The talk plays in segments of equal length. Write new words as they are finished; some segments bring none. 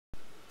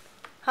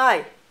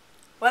Hi,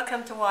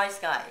 welcome to Wise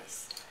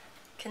Guys.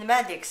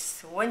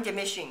 Kinematics, one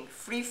dimension,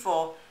 free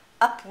fall,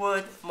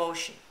 upward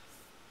motion.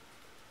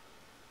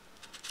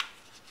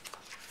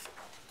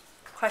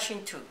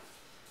 Question 2.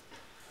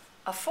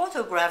 A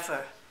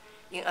photographer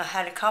in a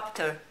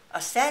helicopter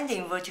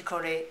ascending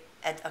vertically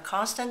at a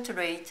constant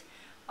rate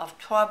of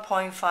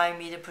 12.5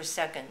 meters per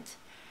second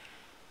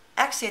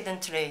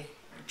accidentally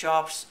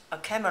drops a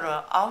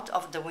camera out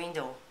of the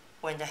window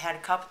when the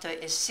helicopter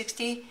is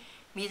 60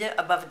 meters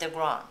above the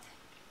ground.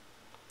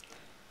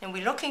 And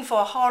we're looking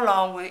for how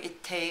long will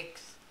it take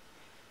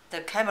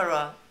the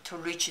camera to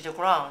reach the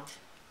ground,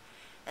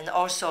 and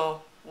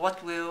also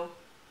what will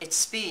its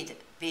speed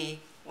be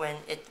when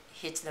it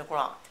hits the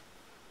ground.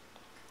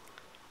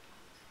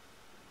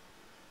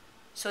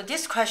 So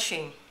this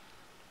question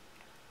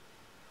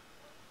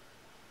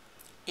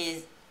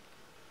is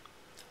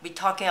we're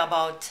talking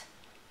about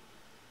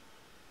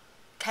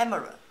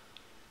camera.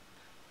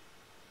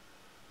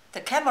 The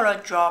camera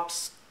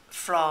drops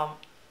from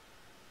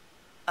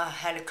a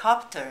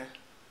helicopter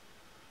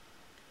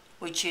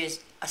which is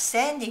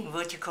ascending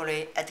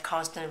vertically at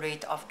constant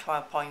rate of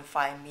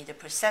 12.5 meters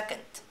per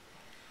second.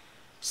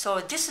 So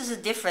this is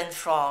different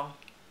from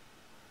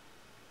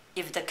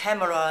if the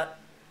camera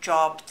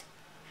dropped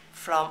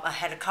from a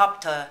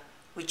helicopter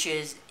which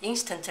is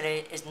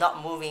instantly is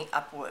not moving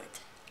upward.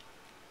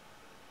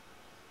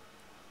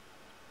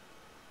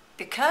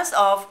 Because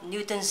of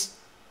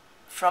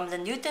from the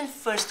Newton's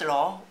first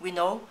law, we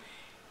know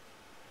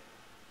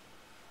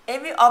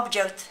every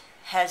object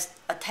has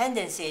a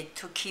tendency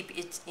to keep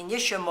its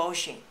initial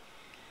motion.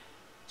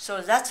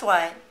 So that's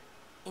why,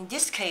 in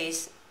this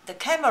case, the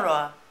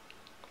camera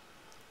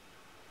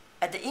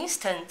at the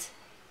instant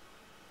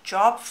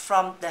drop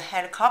from the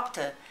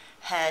helicopter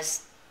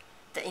has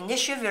the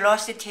initial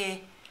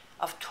velocity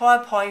of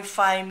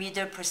 12.5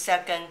 meters per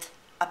second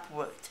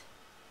upward.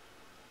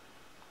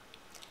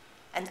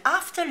 And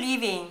after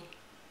leaving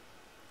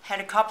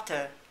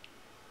helicopter,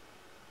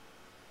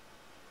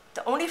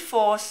 the only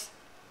force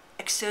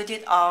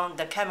exerted on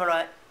the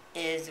camera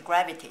is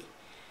gravity.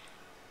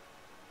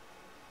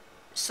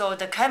 So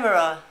the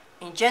camera,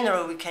 in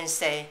general, we can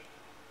say,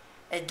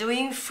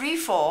 doing free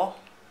fall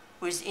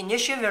with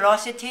initial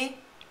velocity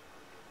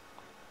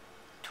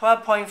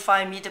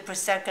 12.5 meters per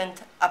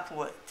second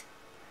upward.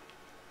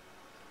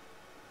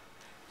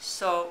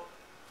 So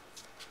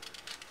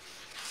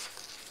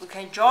we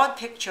can draw a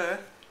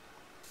picture.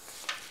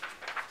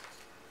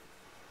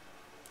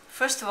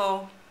 First of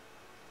all,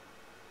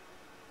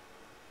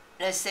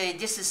 let's say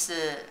this is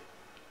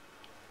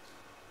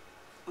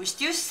we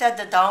still set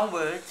the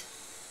downward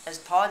as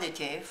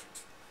positive,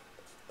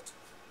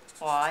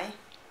 y,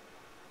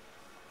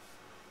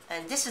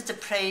 and this is the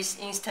place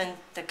instant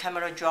the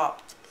camera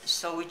dropped,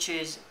 so which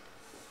is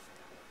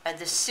at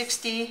the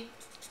 60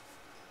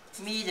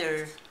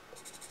 meters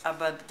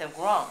above the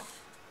ground.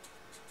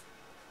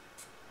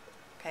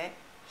 Okay,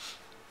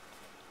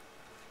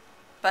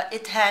 but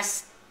it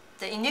has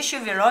the initial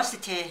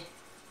velocity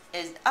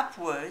is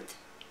upward,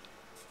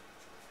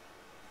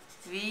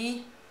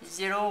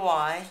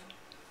 v0y,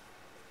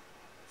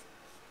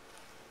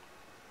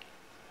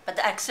 but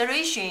the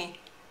acceleration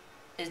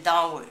is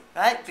downward,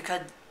 right?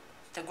 Because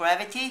the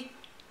gravity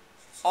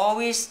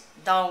always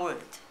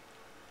downward.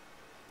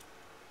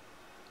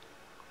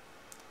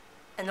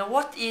 And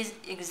what is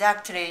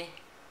exactly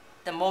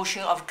the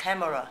motion of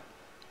camera?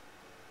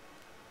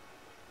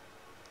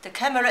 The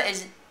camera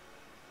is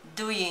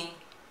doing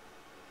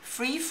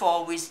free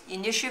fall with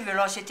initial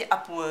velocity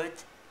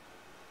upward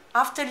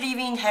after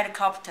leaving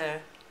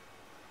helicopter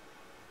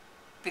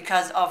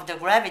because of the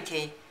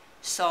gravity,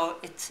 so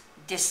it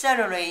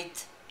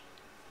decelerate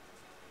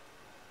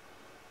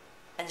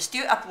and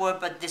still upward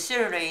but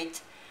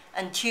decelerate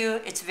until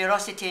its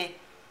velocity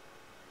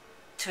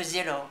to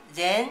 0.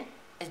 Then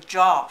it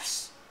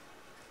drops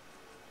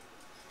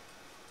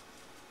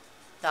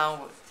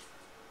downward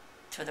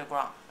to the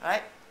ground,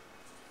 right?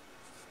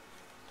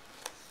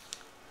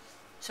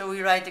 So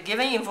we write the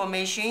given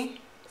information.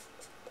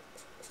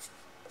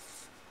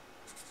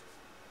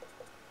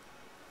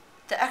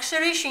 The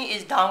acceleration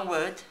is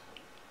downward,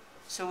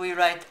 so we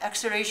write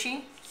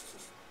acceleration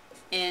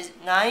is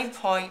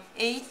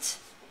 9.8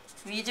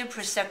 meters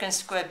per second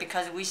squared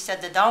because we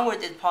said the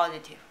downward is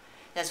positive.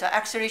 That's why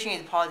acceleration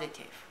is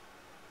positive.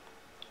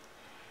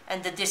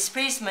 And the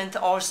displacement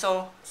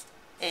also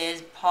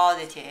is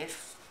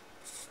positive.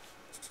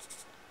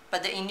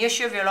 But the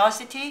initial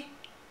velocity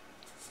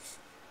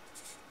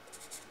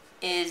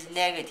is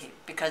negative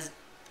because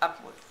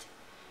upward.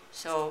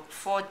 So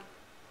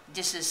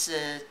this is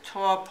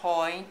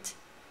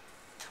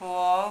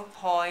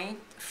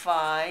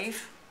 12.5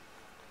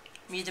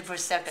 meters per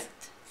second.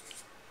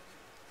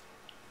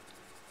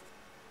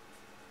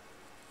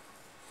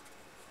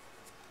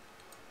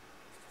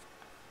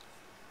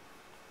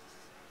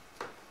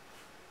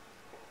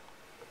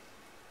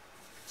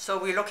 So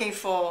we're looking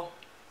for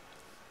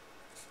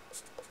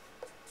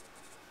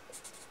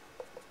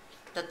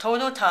the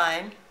total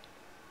time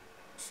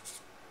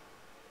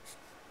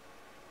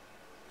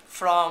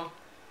from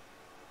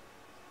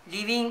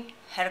leaving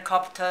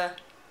helicopter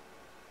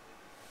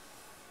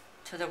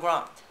to the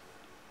ground.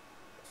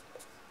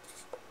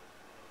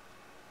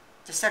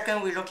 The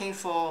second, we're looking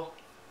for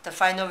the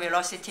final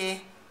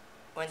velocity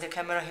when the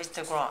camera hits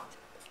the ground.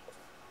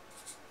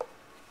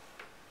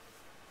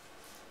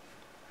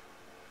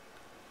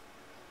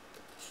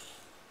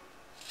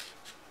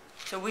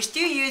 So we're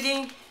still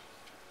using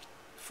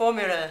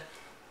formula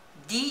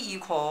D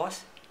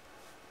equals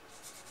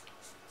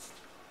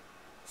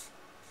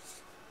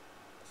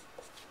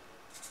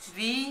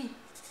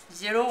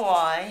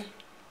V0y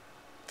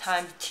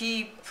times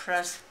t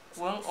plus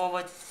 1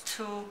 over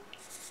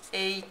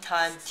 2a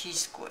times t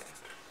squared.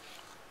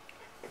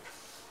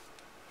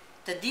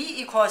 The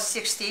D equals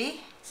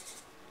 60.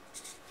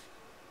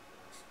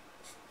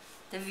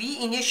 The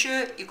V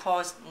initial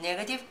equals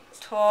negative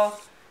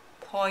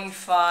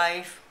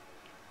 12.5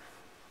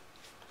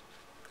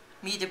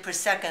 meter per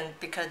second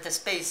because the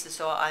space,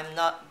 so I'm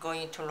not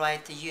going to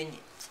write the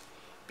unit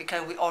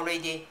because we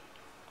already,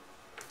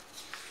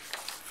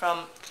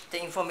 from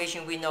the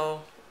information we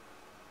know,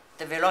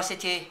 the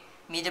velocity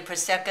meter per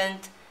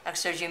second,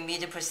 acceleration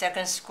meter per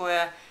second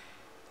square,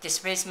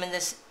 displacement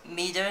is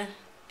meter,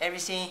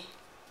 everything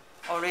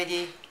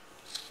already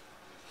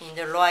in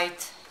the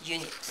right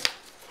unit.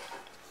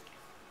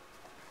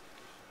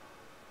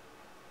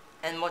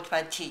 And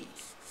multiply t.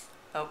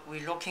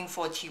 We're looking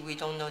for t, we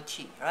don't know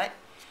t, right?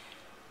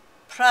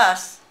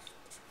 Plus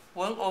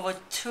 1 over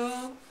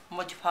 2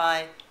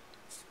 multiply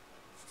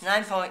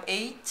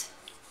 9.8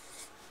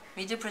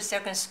 meter per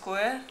second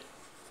square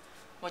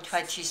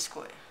multiply t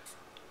square.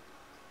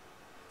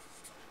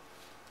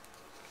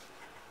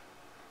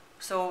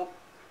 So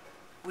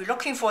we're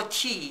looking for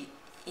t.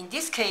 In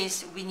this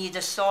case, we need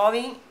a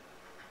solving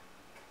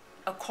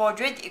a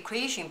quadratic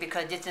equation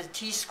because this is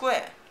t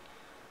square.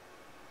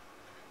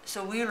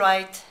 So we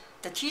write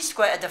the t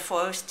square at the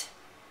first,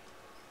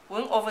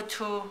 1 over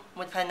 2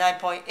 multiply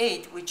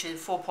 9.8, which is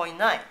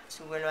 4.9.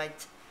 So we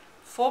write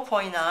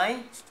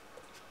 4.9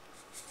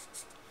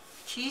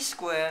 t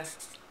square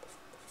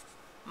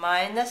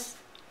minus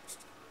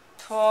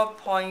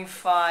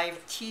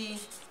 12.5 t,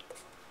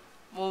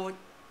 move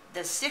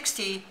the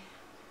 60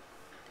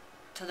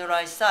 to the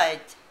right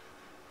side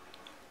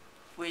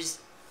with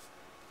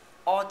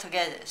all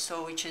together,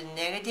 so which is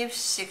negative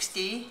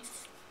 60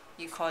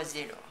 equals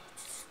 0.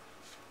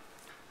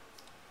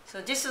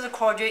 So this is a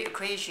quadratic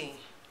equation.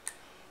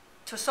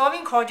 To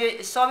solving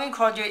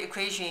quadratic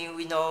equation,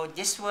 we know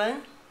this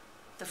one,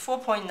 the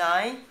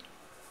 4.9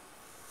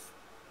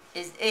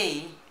 is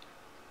A,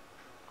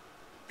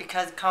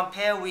 because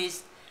compared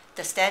with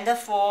the standard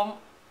form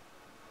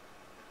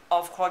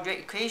of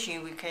quadratic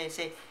equation, we can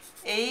say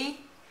A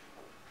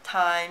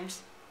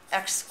times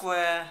x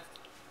squared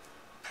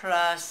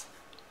plus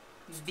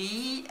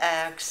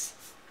bx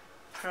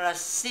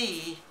plus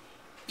c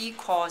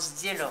equals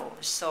 0.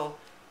 So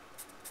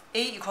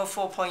A equals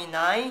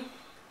 4.9,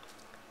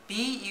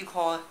 B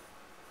equals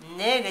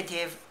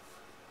negative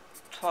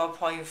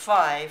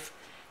 12.5,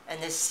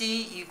 and the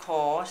C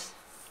equals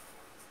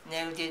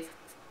negative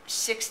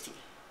 60.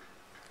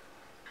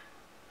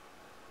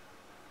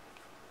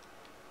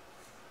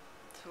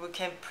 So we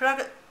can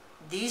plug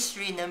these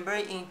three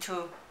numbers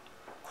into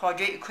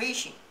quadratic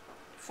equation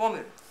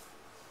formula.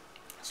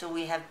 So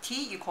we have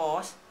T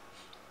equals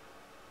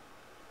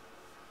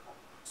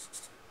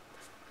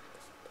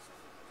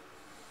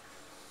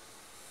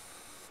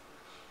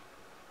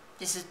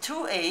this is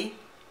 2a,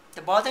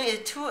 the bottom is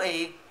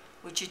 2a,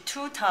 which is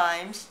 2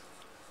 times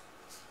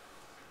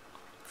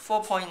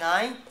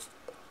 4.9.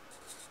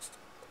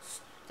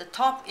 The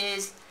top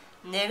is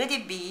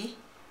negative b,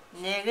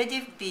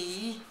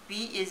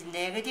 b is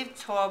negative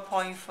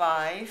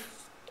 12.5,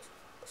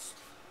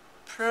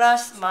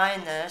 plus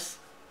minus,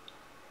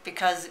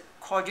 because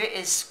quadratic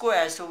is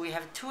square, so we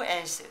have two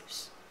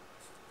answers.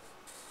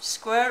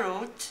 Square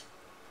root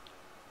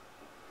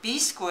b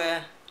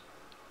squared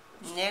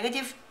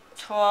negative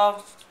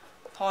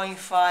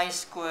 12.5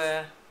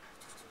 square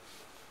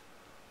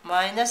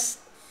minus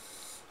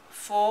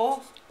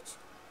 4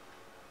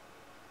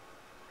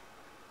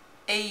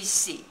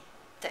 AC.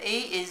 The A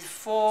is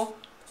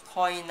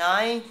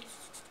 4.9,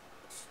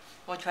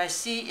 multiply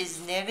C is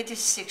negative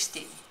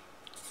 60.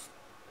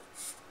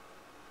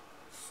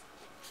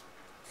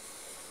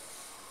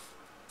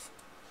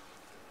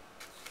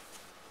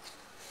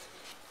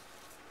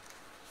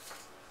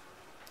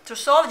 To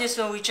solve this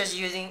one, we're just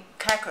using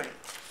calculator.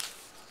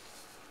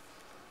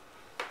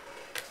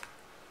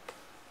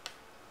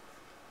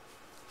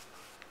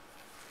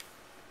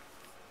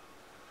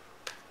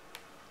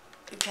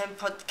 You can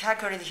put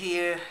calculator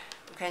here.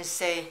 You can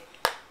say,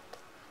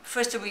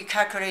 first we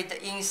calculate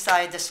the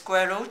inside the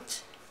square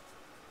root,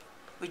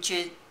 which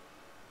is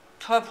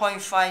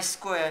 12.5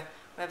 square.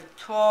 We have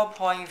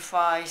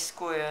 12.5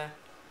 square.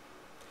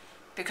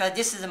 Because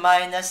this is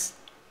minus,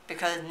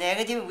 because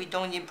negative, we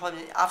don't need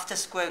positive. After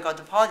square got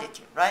the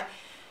positive, right?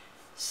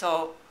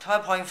 So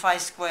 12.5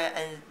 square,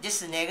 and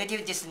this is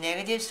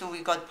negative, so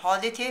we got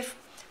positive,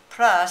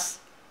 plus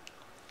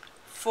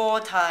 4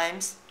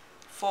 times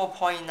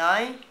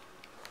 4.9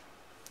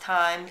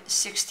 times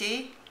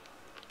 60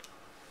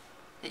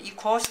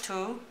 equals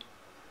to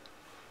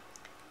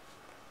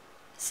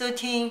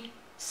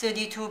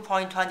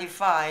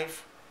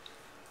 1332.25.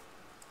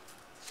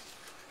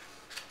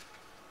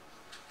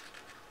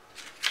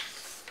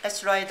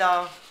 Let's write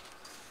down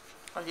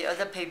on the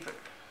other paper.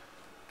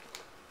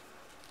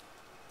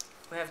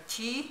 We have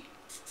T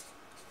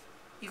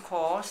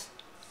equals,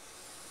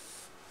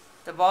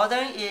 the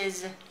bottom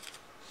is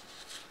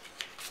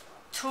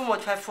 2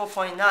 multiplied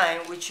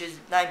 4.9, which is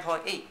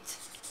 9.8.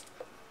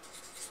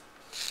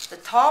 The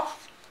top,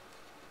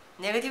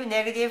 negative,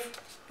 negative,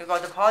 we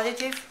got the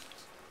positive,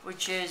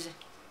 which is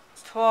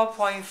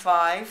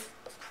 12.5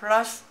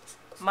 plus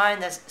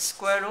minus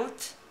square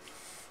root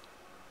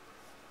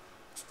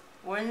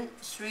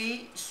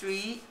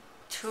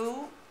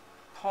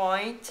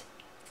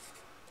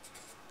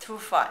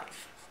 1332.25.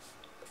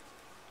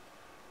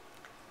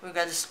 We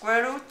got the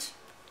square root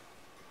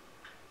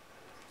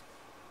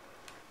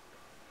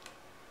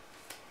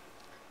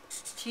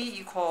T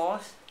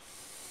equals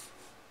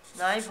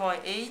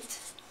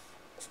 9.8,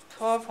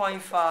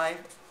 12.5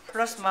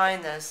 plus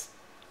minus,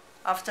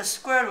 after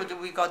square root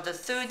we got the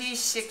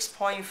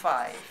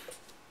 36.5.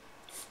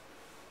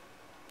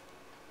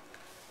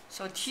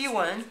 So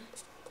T1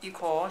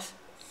 equals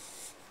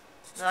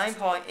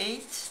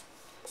 9.8,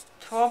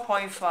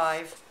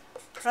 12.5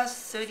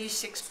 plus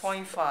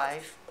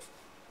 36.5,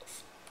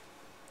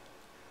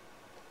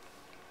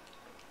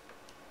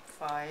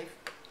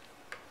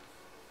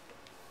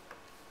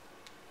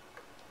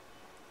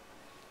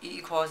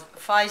 equals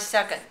 5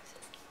 seconds.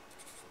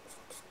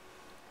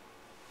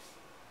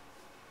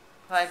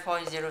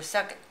 5.0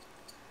 second.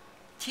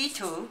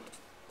 T2,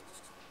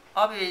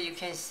 obviously you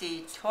can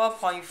see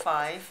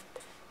 12.5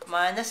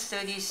 minus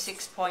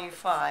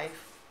 36.5,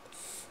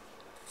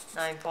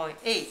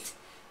 9.8.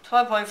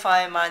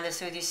 12.5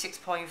 minus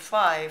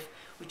 36.5,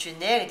 which is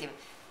negative.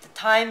 The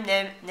time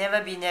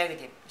never be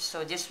negative.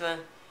 So this one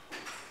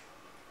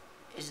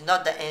is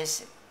not the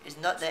answer. It's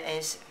not the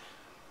answer.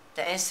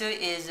 The answer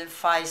is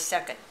 5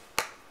 seconds.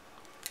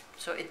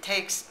 So it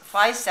takes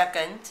 5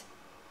 seconds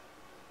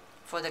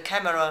for the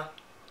camera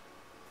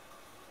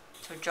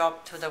to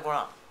drop to the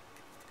ground.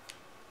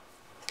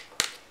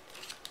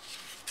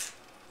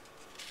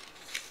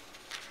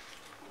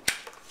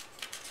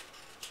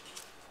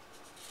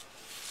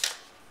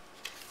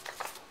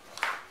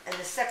 And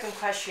the second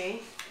question,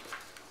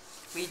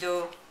 we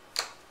do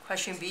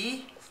question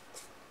B,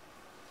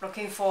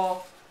 looking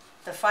for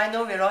the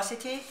final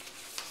velocity,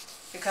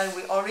 because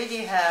we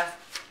already have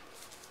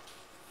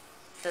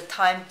the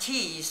time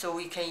t, so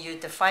we can use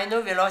the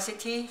final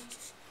velocity.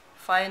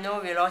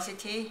 Final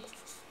velocity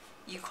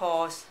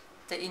equals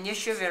the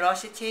initial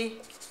velocity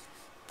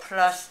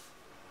plus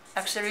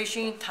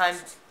acceleration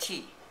times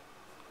t.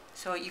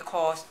 So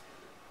equals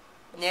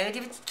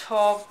negative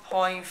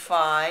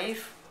 12.5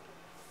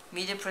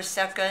 meter per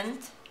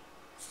second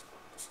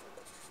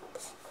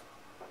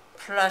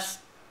plus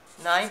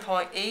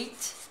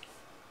 9.8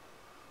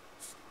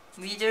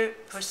 meter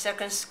per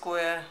second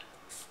square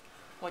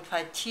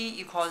multiplied t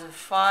equals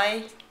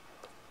 5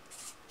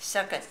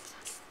 seconds.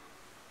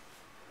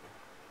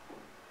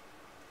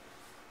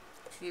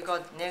 We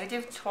got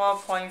negative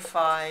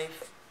 12.5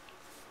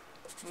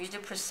 meter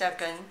per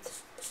second,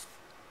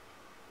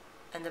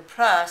 and the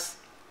plus,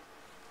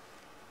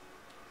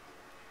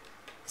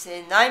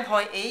 say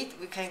 9.8,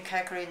 we can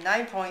calculate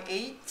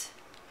 9.8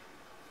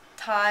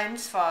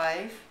 times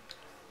 5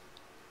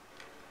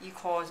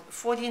 equals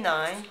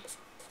 49,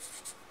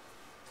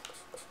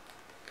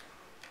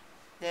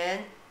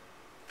 then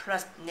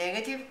plus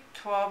negative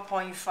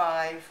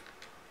 12.5,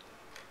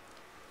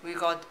 we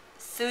got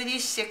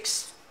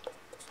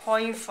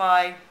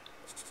 36.5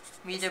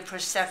 meter per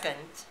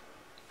second.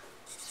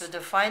 So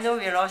the final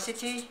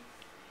velocity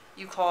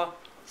equal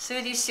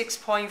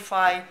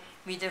 36.5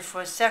 meter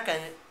per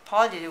second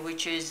positive,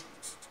 which is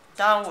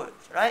downward,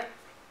 right?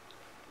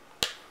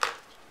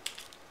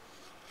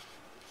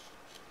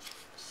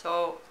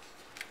 So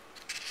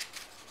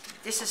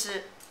this is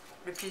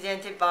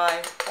represented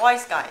by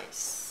white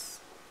guys.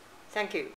 Thank you.